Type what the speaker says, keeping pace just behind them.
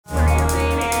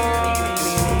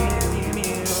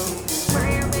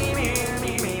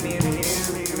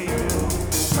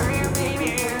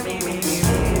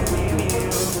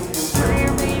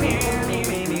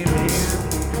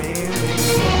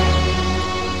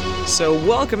So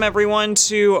welcome everyone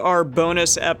to our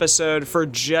bonus episode for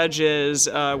Judges.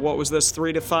 What was this,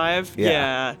 3 to 5?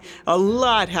 Yeah. A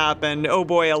lot happened. Oh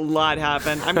boy, a lot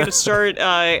happened. I'm gonna start,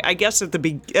 I guess at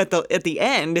the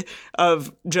end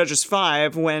of Judges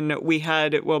 5 when we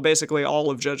had, well, basically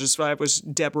all of Judges 5 was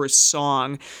Deborah's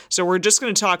song. So we're just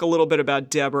gonna talk a little bit about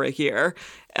Deborah here.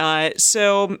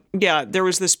 There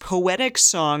was this poetic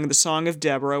song, the Song of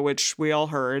Deborah, which we all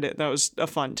heard. That was a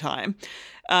fun time.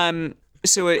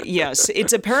 Yes,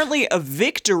 it's apparently a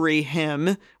victory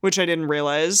hymn, which I didn't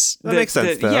realize. That makes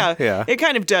sense, though. Yeah, it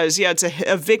kind of does. Yeah, it's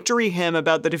a victory hymn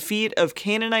about the defeat of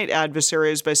Canaanite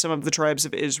adversaries by some of the tribes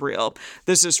of Israel.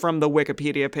 This is from the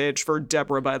Wikipedia page for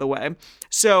Deborah, by the way.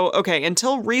 So, okay,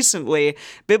 until recently,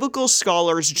 biblical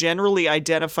scholars generally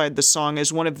identified the song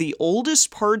as one of the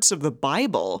oldest parts of the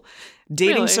Bible,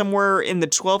 dating somewhere in the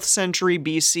 12th century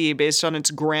BC based on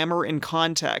its grammar and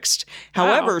context.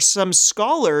 However, some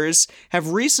scholars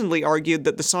have recently argued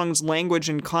that the song's language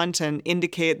and content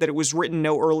indicate that it was written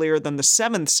no earlier than the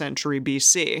 7th century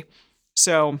BC.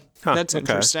 So that's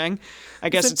interesting. I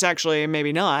guess it's actually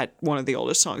maybe not one of the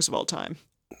oldest songs of all time.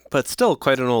 But still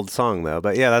quite an old song, though.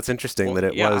 But yeah, that's interesting that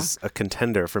it was a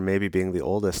contender for maybe being the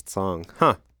oldest song.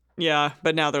 Huh. Yeah,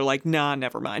 but now they're like, nah,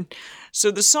 never mind. So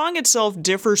the song itself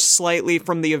differs slightly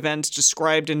from the events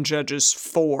described in Judges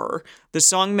 4. The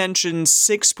song mentions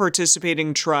 6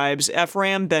 participating tribes: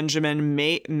 Ephraim, Benjamin,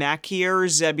 Machir,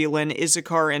 Zebulun,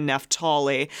 Issachar, and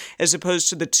Naphtali, as opposed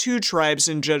to the 2 tribes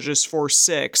in Judges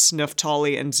 4:6,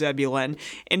 Naphtali and Zebulun,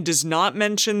 and does not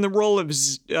mention the role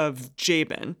of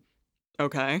Jabin.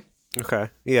 Okay.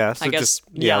 Yeah, so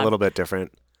a little bit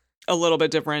different. A little bit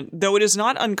different. Though it is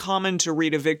not uncommon to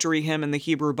read a victory hymn in the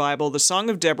Hebrew Bible, the Song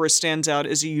of Deborah stands out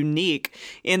as unique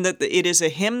in that it is a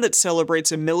hymn that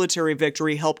celebrates a military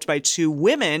victory helped by 2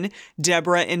 women,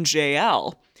 Deborah and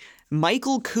Jael.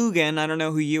 Michael Coogan, I don't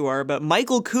know who you are, but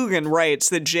Michael Coogan writes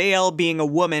that Jael being a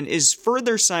woman is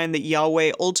further sign that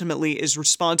Yahweh ultimately is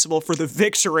responsible for the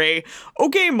victory.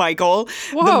 Okay, Michael.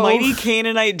 Whoa. The mighty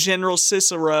Canaanite general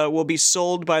Sisera will be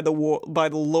sold by the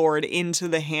Lord into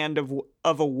the hand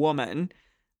of a woman.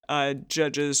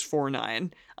 Judges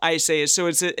 4:9. I say, so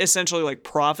it's essentially like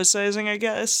prophesizing, I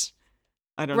guess.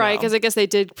 I don't know. Right, because I guess they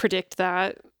did predict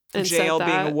that. And Jael said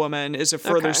being that. a woman is a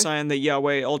further sign that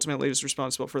Yahweh ultimately is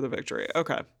responsible for the victory.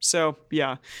 Okay, so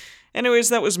yeah. Anyways,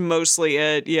 that was mostly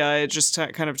it. Yeah, it just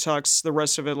kind of talks, the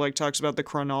rest of it like talks about the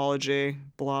chronology,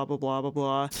 blah, blah, blah, blah,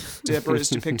 blah. Deborah is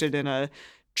depicted in a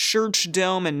church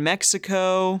dome in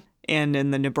Mexico and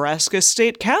in the Nebraska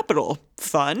state capitol.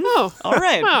 Fun. Oh, all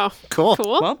right. Wow. Cool.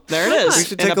 Well, there it is. We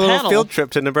should take a little field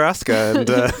trip to Nebraska and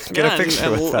get a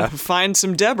picture with that. Find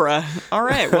some Deborah. All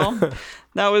right, well...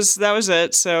 That was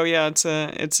it. So yeah, it's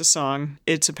a song.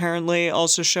 It's apparently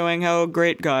also showing how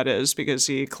great God is because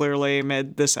he clearly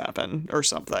made this happen or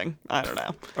something. I don't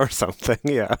know. Or something.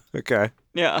 Yeah. Okay.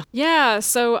 Yeah. Yeah.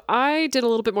 So I did a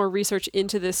little bit more research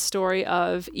into this story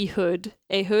of Ehud.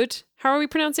 Ehud. How are we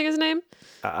pronouncing his name?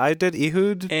 I did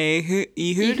Ehud.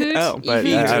 Ehud. Oh, but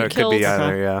it could be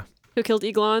either. Yeah. Who killed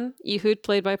Eglon? Ehud,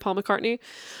 played by Paul McCartney.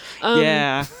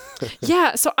 Yeah.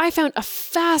 Yeah, so I found a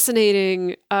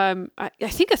fascinating, I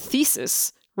think a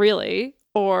thesis, really,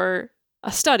 or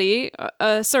a study,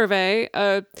 a survey,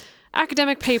 a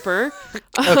academic paper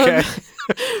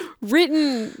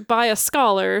written by a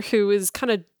scholar who is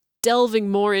kind of delving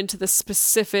more into the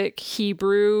specific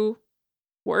Hebrew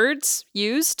words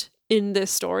used in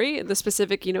this story, the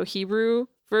specific, Hebrew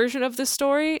version of this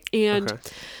story, and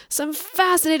some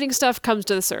fascinating stuff comes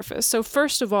to the surface. So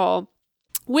first of all,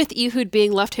 with Ehud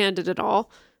being left-handed and all,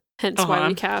 hence why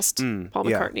we cast Paul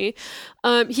McCartney,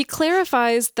 he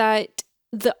clarifies that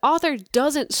the author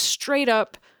doesn't straight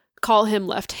up call him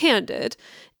left-handed.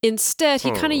 Instead,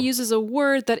 he kind of uses a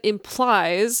word that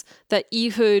implies that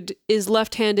Ehud is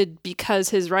left-handed because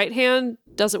his right hand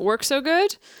doesn't work so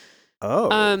good.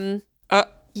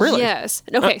 Really? Yes.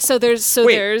 Okay, so there's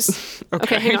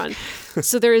okay, hang on.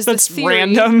 So there is That's this theory.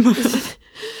 Random.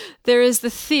 There is the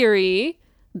theory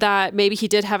that maybe he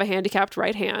did have a handicapped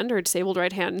right hand or disabled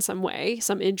right hand in some way,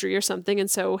 some injury or something,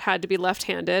 and so had to be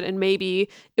left-handed, and maybe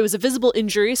it was a visible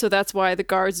injury, so that's why the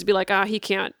guards would be like, he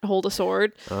can't hold a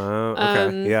sword.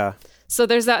 Yeah. So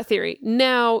there's that theory.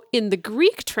 Now, in the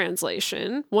Greek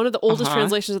translation, one of the oldest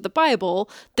translations of the Bible,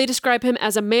 they describe him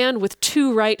as a man with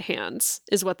 2 right hands,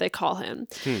 is what they call him.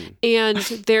 And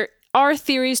there are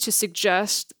theories to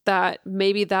suggest that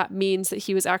maybe that means that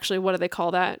he was actually, what do they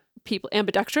call that?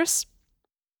 Ambidextrous?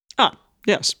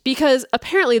 Yes. Because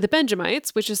apparently the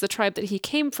Benjamites, which is the tribe that he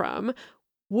came from,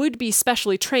 would be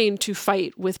specially trained to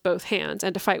fight with both hands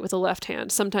and to fight with the left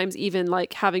hand. Sometimes even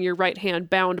like having your right hand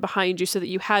bound behind you so that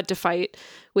you had to fight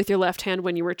with your left hand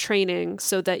when you were training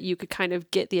so that you could kind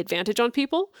of get the advantage on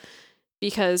people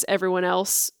because everyone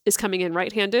else is coming in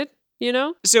right-handed, you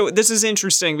know? So this is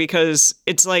interesting because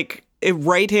it's like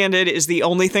right-handed is the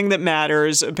only thing that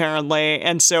matters, apparently.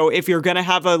 And so if you're going to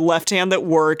have a left hand that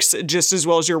works just as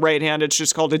well as your right hand, it's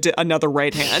just called another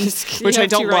right hand, which I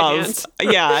don't love.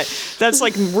 Yeah, that's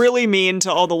like really mean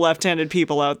to all the left-handed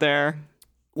people out there.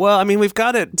 Well, I mean, we've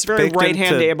got it. It's very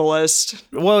right-hand ableist.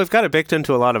 Well, we've got it baked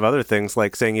into a lot of other things,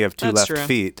 like saying you have two left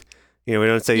feet. You know, we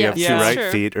don't say you have two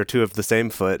right feet or two of the same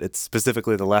foot. It's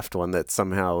specifically the left one that's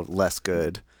somehow less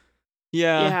good.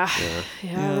 Yeah,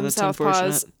 that's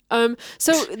Southpaws.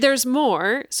 So there's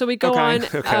more. So we go on.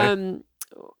 Okay.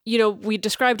 You know, we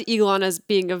described Eglon as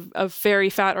being a very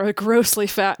fat or a grossly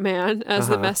fat man, as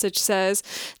the message says.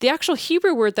 The actual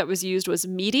Hebrew word that was used was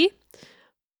meaty.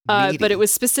 But it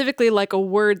was specifically like a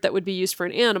word that would be used for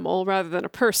an animal rather than a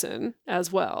person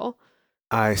as well.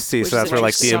 I see. So that's where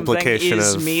like the implication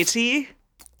of meaty.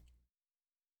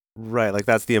 Right, like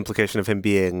that's the implication of him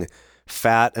being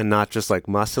fat and not just like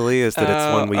muscly, is that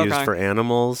it's one we use for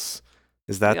animals.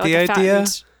 Is that like the idea?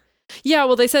 Yeah,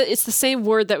 well, they said it's the same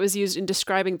word that was used in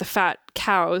describing the fat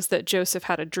cows that Joseph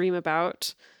had a dream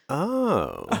about.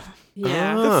 Oh.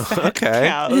 Yeah. Oh, the fat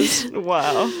cows.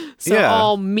 Wow. So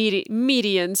all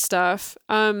meaty and stuff.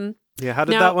 Yeah, how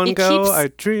did that one go? I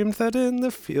dreamed that in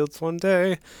the fields one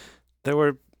day there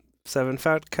were 7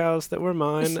 fat cows that were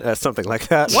mine. Something like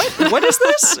that. What is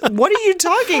this? What are you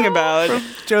talking about?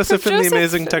 Joseph and the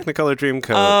Amazing Technicolor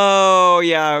Dreamcoat. Oh,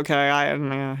 yeah,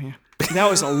 okay. That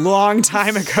was a long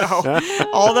time ago.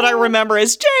 All that I remember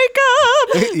is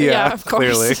Jacob! Yeah, of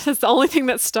course. Clearly. That's the only thing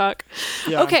that stuck.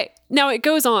 Yeah. Okay, now it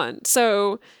goes on.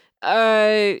 So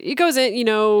it goes in, you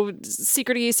know,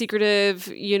 secretive,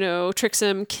 you know, tricks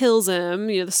him, kills him,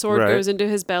 you know, the sword goes into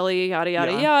his belly, yada,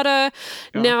 yada, yada.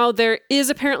 Yeah. Now, there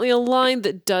is apparently a line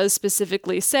that does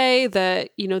specifically say that,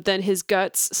 you know, then his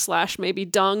guts / maybe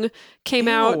dung came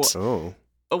out. Oh.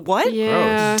 What?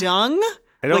 Yeah. Gross. Dung?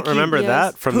 I don't remember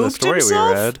that from the story himself?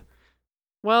 we read.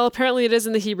 Well, apparently it is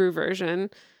in the Hebrew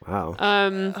version. Wow.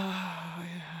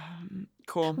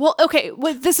 Cool. Well, okay.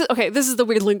 This is the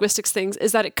weird linguistics things,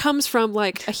 is that it comes from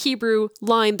like a Hebrew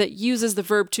line that uses the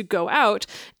verb to go out,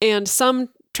 and some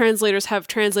translators have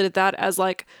translated that as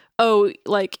like, oh,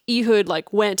 like Ehud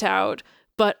like went out,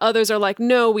 but others are like,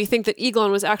 no, we think that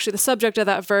Eglon was actually the subject of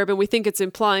that verb, and we think it's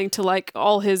implying to like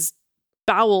all his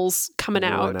bowels coming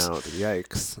out.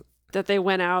 Yikes. That they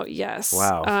went out, yes.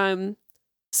 Wow.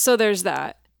 So there's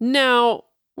that. Now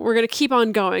we're gonna keep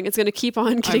on going. It's gonna keep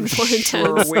on getting more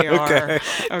intense. We are.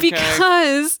 Okay.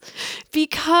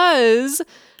 Because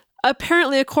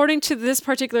apparently, according to this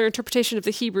particular interpretation of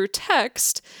the Hebrew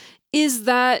text, is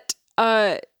that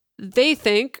they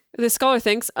think, the scholar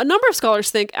thinks, a number of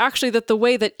scholars think actually that the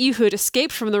way that Ehud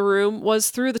escaped from the room was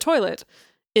through the toilet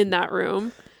in that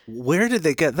room. Where did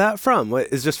they get that from? What,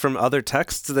 is just from other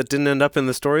texts that didn't end up in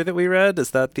the story that we read?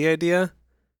 Is that the idea?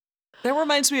 That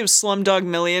reminds me of Slumdog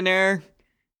Millionaire.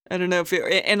 I don't know if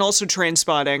and also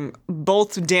Trainspotting,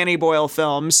 both Danny Boyle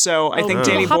films. So I think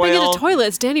Danny Boyle hopping into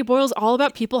toilets. Danny Boyle's all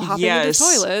about people hopping into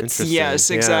toilets. Yes,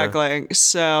 exactly. Yeah.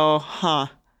 So,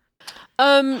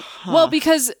 Well,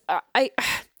 because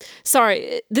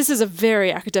sorry, this is a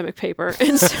very academic paper,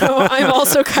 and so I'm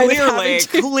also kind of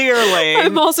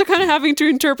I'm also kind of having to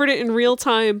interpret it in real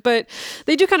time. But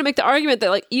they do kind of make the argument that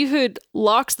like Ehud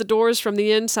locks the doors from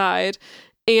the inside,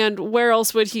 and where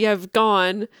else would he have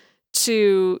gone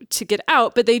to get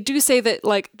out? But they do say that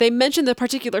like they mention the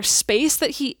particular space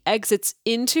that he exits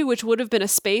into, which would have been a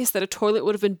space that a toilet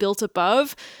would have been built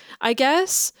above, I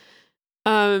guess.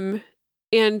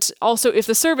 And also, if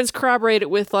the servants corroborate it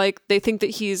with, like, they think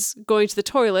that he's going to the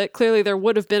toilet, clearly there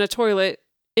would have been a toilet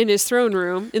in his throne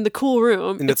room, in the cool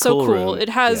room. It's so cool. It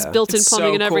has built-in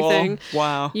plumbing and everything.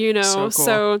 Wow. You know,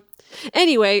 so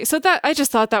anyway, so that I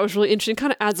just thought that was really interesting.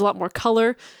 Kind of adds a lot more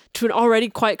color to an already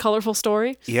quite colorful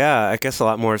story. Yeah, I guess a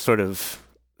lot more sort of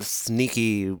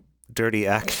sneaky, dirty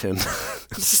action.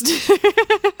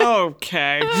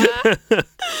 Okay.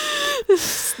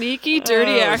 Sneaky,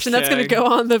 dirty action. That's going to go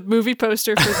on the movie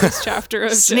poster for this chapter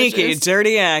of Sneaky, Judges.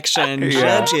 dirty action.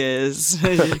 Judges.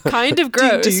 Kind of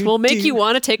gross. Will make you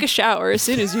want to take a shower as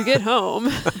soon as you get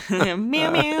home. Meow,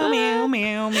 meow, meow, meow,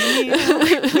 meow.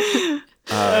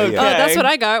 Okay. That's what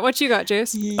I got. What you got,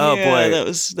 Jace? Yeah, oh boy,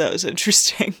 that was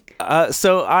interesting.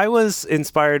 So I was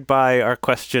inspired by our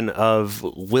question of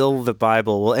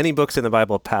will any books in the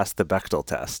Bible pass the Bechdel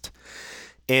test?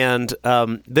 And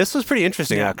this was pretty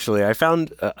interesting, actually. I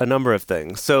found a number of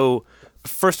things. So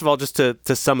first of all, just to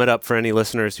sum it up for any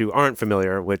listeners who aren't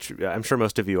familiar, which I'm sure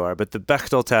most of you are, but the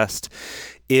Bechdel test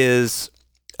is,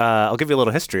 I'll give you a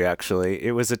little history, actually.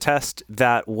 It was a test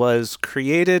that was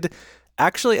created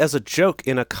actually as a joke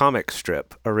in a comic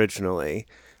strip originally.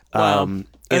 Wow.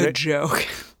 A joke.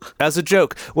 As a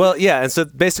joke. Well, yeah. And so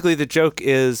basically the joke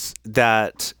is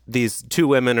that these two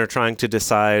women are trying to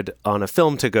decide on a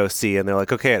film to go see. And they're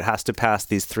like, okay, it has to pass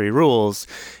these 3 rules.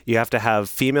 You have to have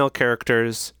female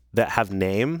characters that have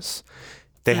names.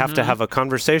 They have to have a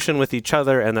conversation with each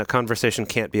other. And that conversation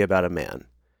can't be about a man.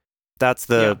 That's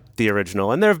the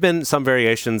original. And there have been some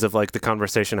variations of like the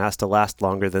conversation has to last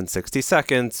longer than 60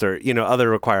 seconds or, other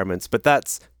requirements. But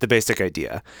that's the basic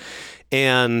idea.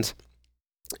 And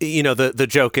the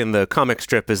joke in the comic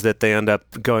strip is that they end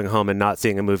up going home and not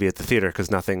seeing a movie at the theater because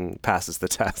nothing passes the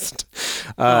test.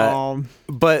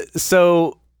 But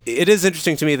so it is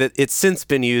interesting to me that it's since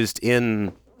been used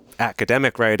in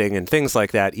academic writing and things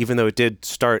like that, even though it did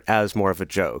start as more of a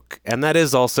joke. And that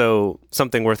is also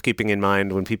something worth keeping in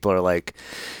mind when people are like,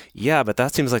 yeah, but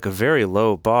that seems like a very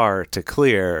low bar to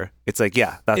clear. It's like,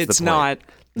 yeah, that's the point. It's not.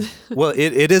 Well,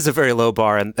 it is a very low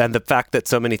bar, and the fact that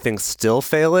so many things still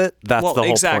fail it, that's the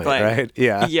whole point, right?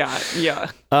 Yeah.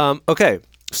 Yeah. Okay,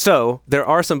 so there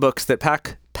are some books that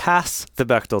pass the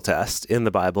Bechdel test in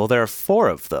the Bible. There are 4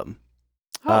 of them.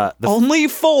 Only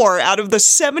 4 out of the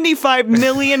 75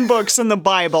 million books in the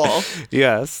Bible.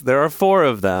 Yes, there are 4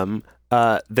 of them.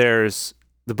 There's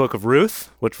the book of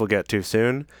Ruth, which we'll get to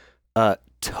soon.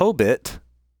 Tobit,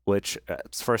 which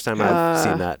it's the first time I've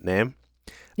seen that name.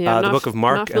 Yeah, the book of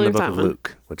Mark and the book of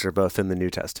Luke, which are both in the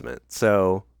New Testament.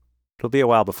 So it'll be a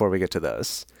while before we get to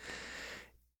those.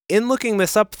 In looking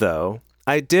this up, though,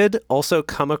 I did also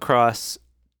come across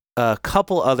a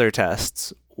couple other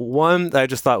tests. One that I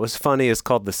just thought was funny is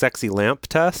called the sexy lamp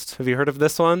test. Have you heard of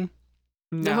this one?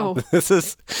 No. This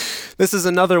is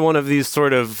another one of these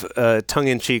sort of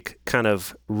tongue-in-cheek kind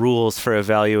of rules for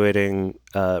evaluating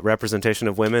representation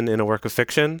of women in a work of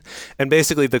fiction. And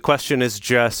basically the question is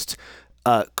just,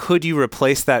 could you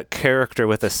replace that character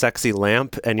with a sexy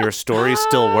lamp and your story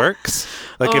still works?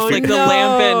 Like the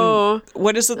lamp in,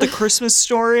 what is it, The Christmas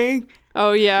Story?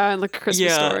 Oh yeah, and like a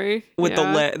Christmas Story with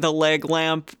the leg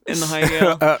lamp in the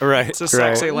high right, it's a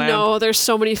sexy lamp. No, there's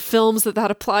so many films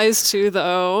that applies to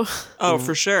though. Oh,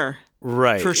 for sure.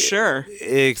 Right. For sure.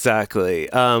 Exactly.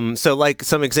 So like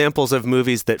some examples of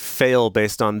movies that fail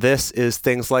based on this is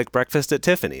things like Breakfast at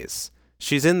Tiffany's.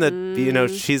 She's in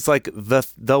the, she's like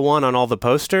the one on all the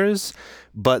posters,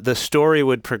 but the story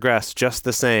would progress just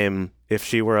the same if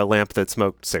she were a lamp that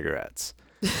smoked cigarettes.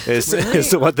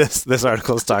 Is what this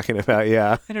article is talking about.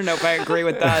 Yeah. I don't know if I agree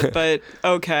with that, but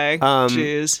okay.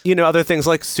 Jeez. Other things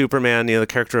like Superman, the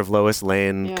character of Lois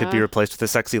Lane could be replaced with a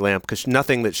sexy lamp because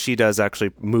nothing that she does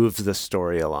actually moves the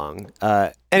story along.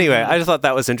 Anyway, I just thought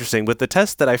that was interesting. But the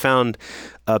test that I found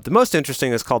the most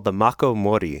interesting is called the Mako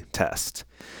Mori test.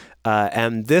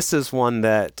 And this is one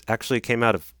that actually came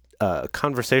out of a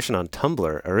conversation on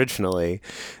Tumblr originally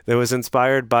that was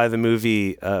inspired by the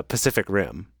movie Pacific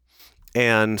Rim.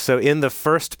 And so in the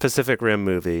first Pacific Rim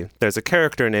movie, there's a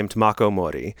character named Mako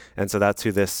Mori. And so that's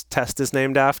who this test is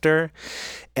named after.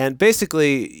 And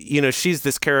basically, she's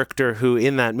this character who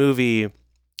in that movie,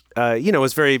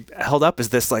 was very held up as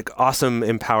this like awesome,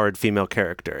 empowered female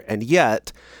character. And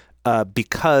yet,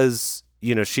 because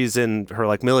she's in her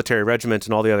like military regiment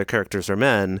and all the other characters are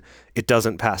men, it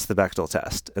doesn't pass the Bechdel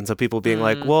test. And so people being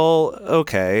like, well,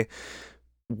 okay,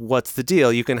 what's the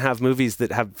deal? You can have movies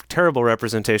that have terrible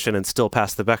representation and still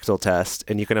pass the Bechdel test,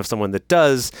 and you can have someone that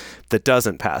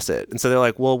doesn't pass it. And so they're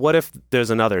like, well, what if there's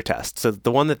another test? So the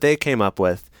one that they came up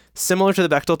with, similar to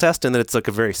the Bechdel test in that it's like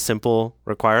a very simple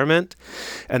requirement.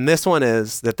 And this one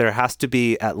is that there has to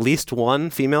be at least one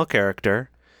female character,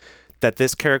 that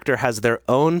this character has their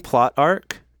own plot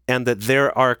arc, and that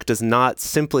their arc does not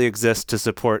simply exist to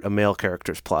support a male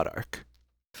character's plot arc.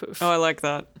 Oh, I like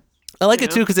that. I like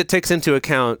it too because it takes into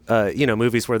account,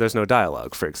 movies where there's no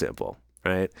dialogue, for example,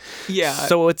 right? Yeah.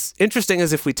 So what's interesting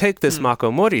is if we take this Mako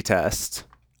Mori test,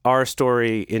 our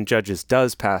story in Judges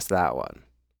does pass that one,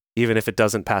 even if it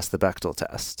doesn't pass the Bechdel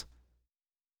test.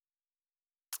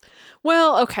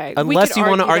 Well, okay. Unless you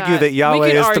want to argue that Yahweh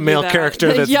is the male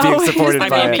character that's being supported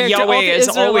by it. Yahweh is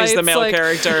always the male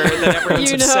character that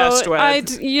everyone's obsessed with. I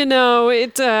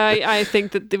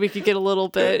think that we could get a little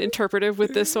bit interpretive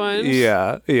with this one.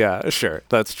 Yeah, sure.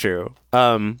 That's true.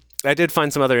 I did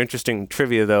find some other interesting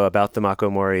trivia, though, about the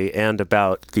Mako Mori and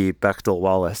about the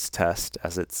Bechdel-Wallace test,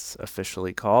 as it's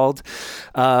officially called.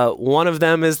 One of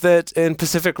them is that in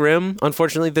Pacific Rim,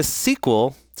 unfortunately, the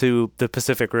sequel to the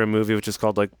Pacific Rim movie, which is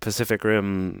called like Pacific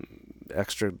Rim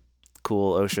Extra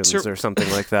cool oceans or something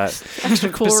like that. Extra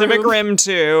cool Pacific room. Rim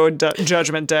 2,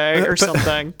 Judgment Day or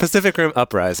something. Pacific Rim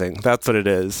Uprising. That's what it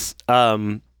is.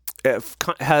 It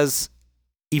has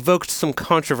evoked some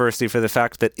controversy for the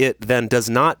fact that it then does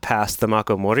not pass the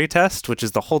Mako Mori test, which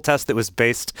is the whole test that was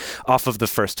based off of the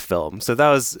first film. So that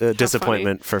was a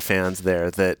disappointment for fans there,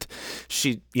 that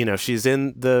she's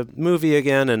in the movie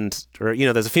again, or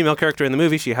there's a female character in the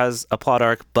movie, she has a plot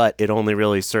arc, but it only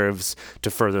really serves to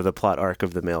further the plot arc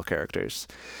of the male characters.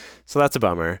 So that's a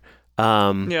bummer.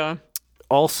 Yeah.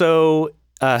 Also,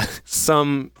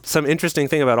 some interesting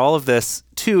thing about all of this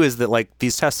too is that like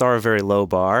these tests are a very low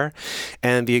bar,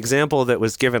 and the example that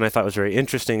was given I thought was very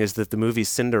interesting is that the movie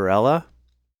Cinderella,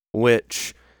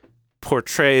 which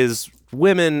portrays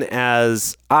women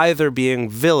as either being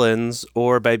villains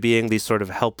or by being these sort of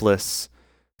helpless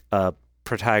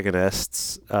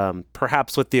protagonists,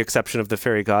 perhaps with the exception of the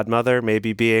fairy godmother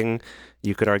maybe being,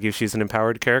 you could argue she's an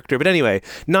empowered character. But anyway,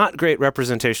 not great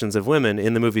representations of women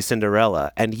in the movie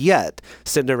Cinderella. And yet,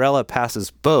 Cinderella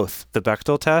passes both the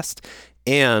Bechdel test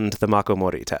and the Mako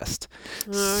Mori test.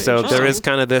 So there is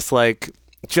kind of this like,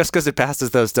 just because it passes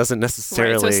those doesn't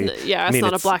necessarily it's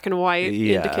not a black and white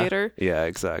indicator. Yeah,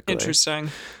 exactly.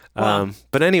 Interesting. Wow.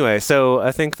 But anyway, so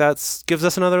I think that gives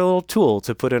us another little tool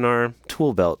to put in our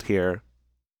tool belt here.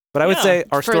 But I would say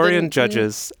our story and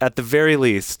judges, at the very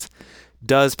least,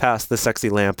 does pass the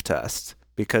sexy lamp test,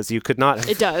 because you could not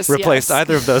have replaced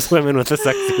either of those women with a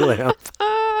sexy lamp.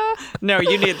 No,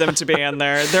 you need them to be in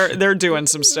there. They're doing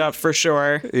some stuff for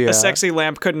sure. Yeah. A sexy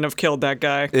lamp couldn't have killed that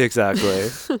guy. Exactly.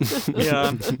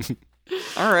 Yeah.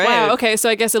 All right. Wow. Okay, so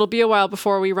I guess it'll be a while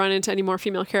before we run into any more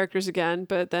female characters again,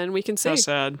 but then we can see. So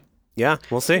sad. Yeah,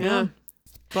 we'll see. Yeah.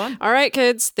 Fun. All right,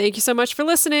 kids. Thank you so much for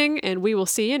listening, and we will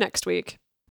see you next week.